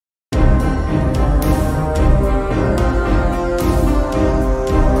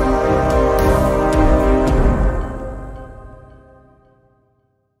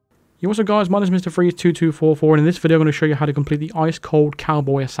What's up guys, my name is Mr. Freeze2244 and in this video I'm going to show you how to complete the Ice Cold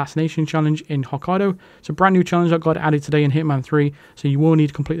Cowboy Assassination Challenge in Hokkaido. It's a brand new challenge that got added today in Hitman 3, so you will need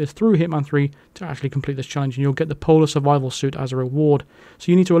to complete this through Hitman 3 to actually complete this challenge, and you'll get the Polar Survival Suit as a reward.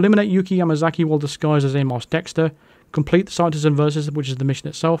 So you need to eliminate Yuki Yamazaki while disguised as Amos Dexter, complete the Citizen Versus, which is the mission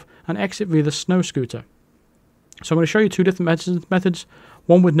itself, and exit via the snow scooter. So I'm going to show you two different methods,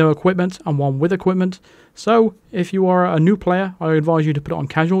 one with no equipment and one with equipment. So if you are a new player, I advise you to put it on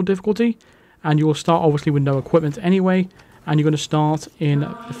casual difficulty, and you will start obviously with no equipment anyway, and you're going to start in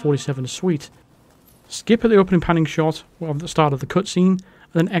the 47 suite. Skip at the opening panning shot at the start of the cutscene, and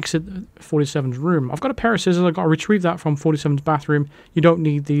then exit 47's room. I've got a pair of scissors, I've got to retrieve that from 47's bathroom. You don't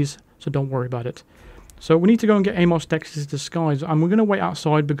need these, so don't worry about it. So we need to go and get Amos Dexter's disguise, and we're going to wait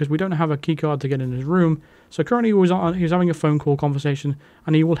outside because we don't have a keycard to get in his room. So currently he's having a phone call conversation,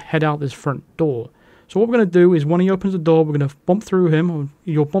 and he will head out this front door. So what we're going to do is when he opens the door, we're going to bump through him, or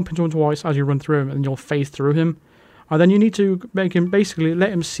you'll bump into him twice as you run through him, and you'll phase through him. And then you need to make him, basically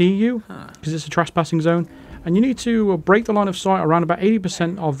let him see you, because it's a trespassing zone, and you need to break the line of sight around about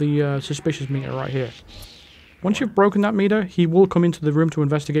 80% of the suspicious meter right here. Once you've broken that meter, he will come into the room to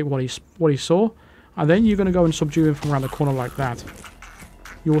investigate what he saw. And then you're going to go and subdue him from around the corner like that.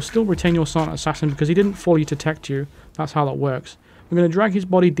 You will still retain your silent assassin because he didn't fully detect you. That's how that works. We're going to drag his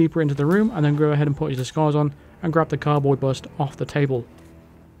body deeper into the room and then go ahead and put his disguise on and grab the cowboy bust off the table.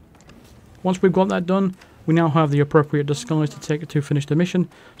 Once we've got that done, we now have the appropriate disguise to finish the mission.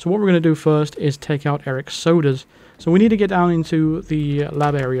 So what we're going to do first is take out Eric's sodas. So we need to get down into the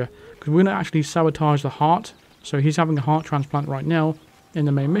lab area because we're going to actually sabotage the heart. So he's having a heart transplant right now in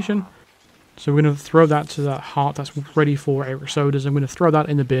the main mission. So we're going to throw that to that heart that's ready for Eric Sodas, and we're going to throw that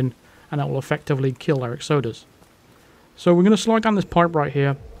in the bin, and that will effectively kill Eric Sodas. So we're going to slide down this pipe right here,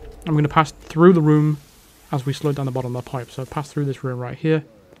 and we're going to pass through the room as we slide down the bottom of the pipe. So pass through this room right here.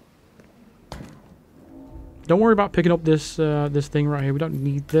 Don't worry about picking up this this thing right here. We don't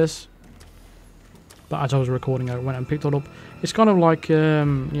need this. But as I was recording, I went and picked it up. It's kind of like, you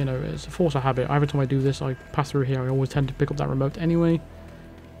know, it's a force of habit. Every time I do this, I pass through here. I always tend to pick up that remote anyway.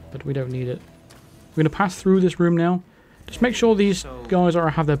 But we don't need it. We're going to pass through this room now. Just make sure these guys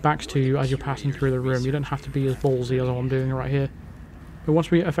have their backs to you as you're passing through the room. You don't have to be as ballsy as I'm doing right here. But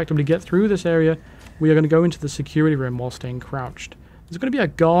once we effectively get through this area, we are going to go into the security room while staying crouched. There's going to be a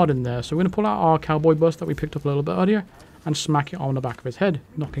guard in there, so we're going to pull out our cowboy bust that we picked up a little bit earlier and smack it on the back of his head,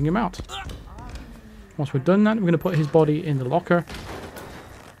 knocking him out. Once we've done that, we're going to put his body in the locker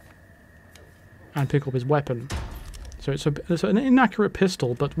and pick up his weapon. So it's an inaccurate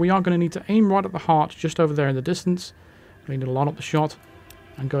pistol, but we are going to need to aim right at the heart just over there in the distance. We need to line up the shot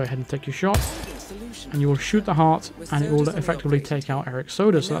and go ahead and take your shot. And you will shoot the heart and it will effectively take out Eric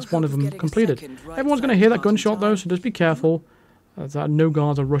Soda. So that's one of them completed. Everyone's going to hear that gunshot though, so just be careful. No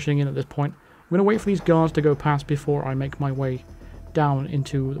guards are rushing in at this point. I'm going to wait for these guards to go past before I make my way down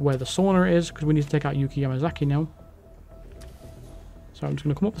into where the sauna is, because we need to take out Yuki Yamazaki now. So I'm just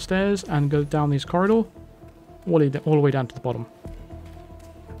going to come up the stairs and go down this corridor. All the way down to the bottom.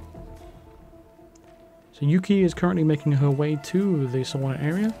 So Yuki is currently making her way to the sauna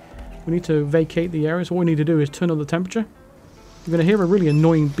area. We need to vacate the area, so what we need to do is turn on the temperature. You're going to hear a really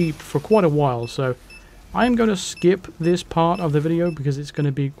annoying beep for quite a while, so I am going to skip this part of the video because it's going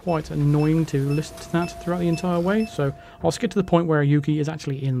to be quite annoying to listen to that throughout the entire way. So I'll skip to the point where Yuki is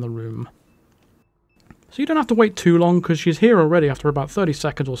actually in the room. So you don't have to wait too long because she's here already after about 30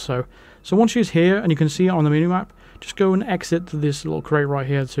 seconds or so. So once she's here and you can see it on the minimap, just go and exit this little crate right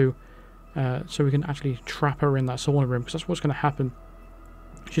here so we can actually trap her in that sauna room, because that's what's going to happen.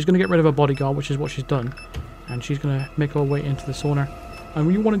 She's going to get rid of her bodyguard, which is what she's done, and she's going to make her way into the sauna. And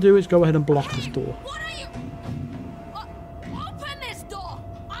what you want to do is go ahead and block this door. What are you? Open this door!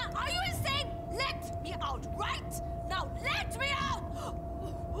 Are you insane? Let me out, right? Now let me out!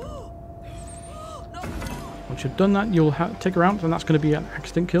 Once you've done that, you'll take her out, and that's going to be an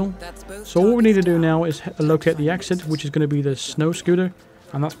accident kill. So all we need to do now is locate the exit, which is going to be the snow scooter,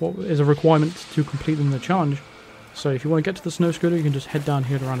 and that's what is a requirement to complete the challenge. So if you want to get to the snow scooter, you can just head down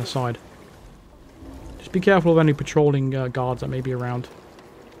here around the side. Just be careful of any patrolling guards that may be around.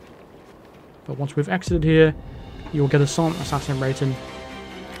 But once we've exited here, you'll get a silent assassin rating,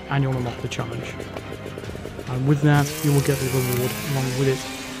 and you'll unlock the challenge. And with that, you will get the reward along with it.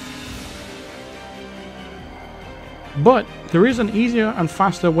 But there is an easier and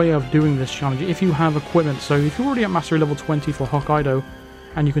faster way of doing this challenge if you have equipment. So if you're already at mastery level 20 for Hokkaido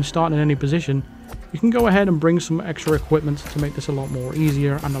and you can start in any position, you can go ahead and bring some extra equipment to make this a lot more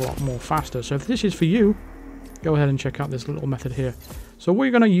easier and a lot more faster. So if this is for you, go ahead and check out this little method here. So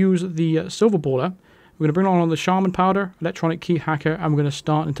we're going to use the silver baller. We're going to bring on the Shaman Powder, Electronic Key Hacker, and we're going to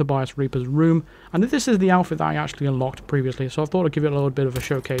start in Tobias Reaper's room. And this is the outfit that I actually unlocked previously, so I thought I'd give it a little bit of a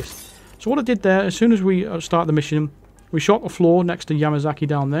showcase. So what I did there, as soon as we start the mission, we shot the floor next to Yamazaki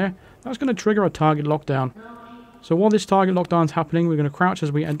down there. That's going to trigger a target lockdown. So while this target lockdown is happening, we're going to crouch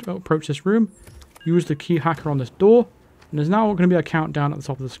as we approach this room, use the Key Hacker on this door, and there's now going to be a countdown at the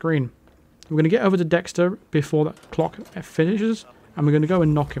top of the screen. We're going to get over to Dexter before that clock finishes, and we're going to go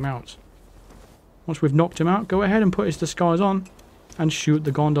and knock him out. Once we've knocked him out, go ahead and put his disguise on and shoot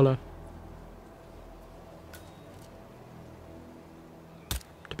the gondola.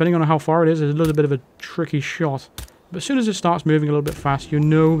 Depending on how far it is, it's a little bit of a tricky shot. But as soon as it starts moving a little bit fast, you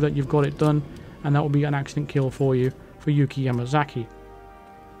know that you've got it done, and that will be an accident kill for you, for Yuki Yamazaki.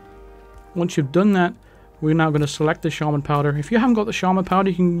 Once you've done that, we're now going to select the Shaman Powder. If you haven't got the Shaman Powder,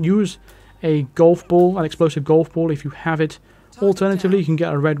 you can use a golf ball, an explosive golf ball if you have it. Alternatively, you can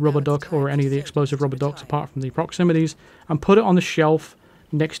get a red rubber duck or any of the explosive rubber ducks apart from the proximities and put it on the shelf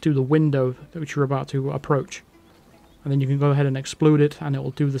next to the window which you're about to approach. And then you can go ahead and explode it and it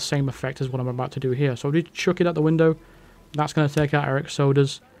will do the same effect as what I'm about to do here. So if you chuck it out the window, that's going to take out Eric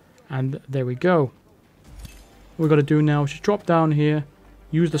Soda's, and there we go. What we've got to do now is just drop down here,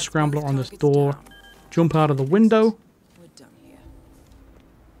 use the scrambler on this door, jump out of the window,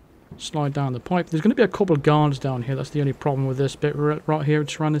 slide down the pipe. There's going to be a couple of guards down here. That's the only problem with this bit right here,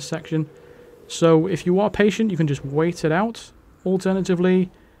 just around this section. So if you are patient, you can just wait it out. Alternatively,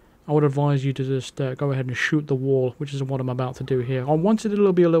 I would advise you to just go ahead and shoot the wall, which is what I'm about to do here. I wanted it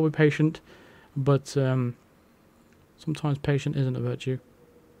to be a little bit patient, but sometimes patient isn't a virtue.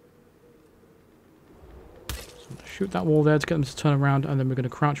 So shoot that wall there to get them to turn around, and then we're going to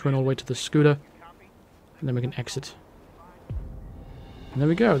crouch run all the way to the scooter, and then we can exit. And there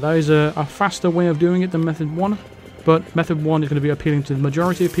we go. That is a faster way of doing it than Method 1. But Method 1 is going to be appealing to the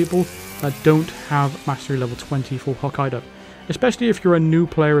majority of people that don't have Mastery Level 20 for Hokkaido. Especially if you're a new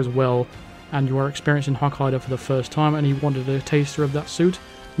player as well, and you are experiencing Hokkaido for the first time, and you wanted a taster of that suit.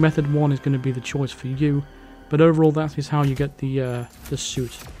 Method 1 is going to be the choice for you. But overall, that is how you get the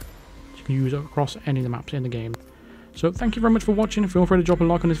suit. You can use it across any of the maps in the game. So thank you very much for watching. Feel free to drop a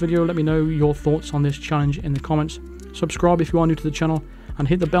like on this video. Let me know your thoughts on this challenge in the comments. Subscribe if you are new to the channel, and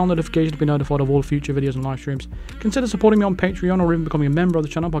hit the bell notification to be notified of all future videos and live streams. Consider supporting me on Patreon or even becoming a member of the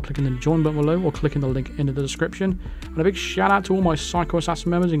channel by clicking the join button below or clicking the link in the description. And a big shout out to all my Psycho Assassin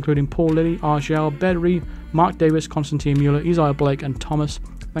members, including Paul Lilly, Argel, Bedry, Mark Davis, Constantine Mueller, Isaiah Blake, and Thomas.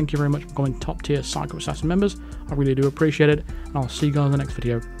 Thank you very much for becoming top tier Psycho Assassin members. I really do appreciate it, and I'll see you guys in the next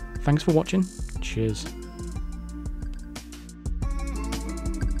video. Thanks for watching. Cheers.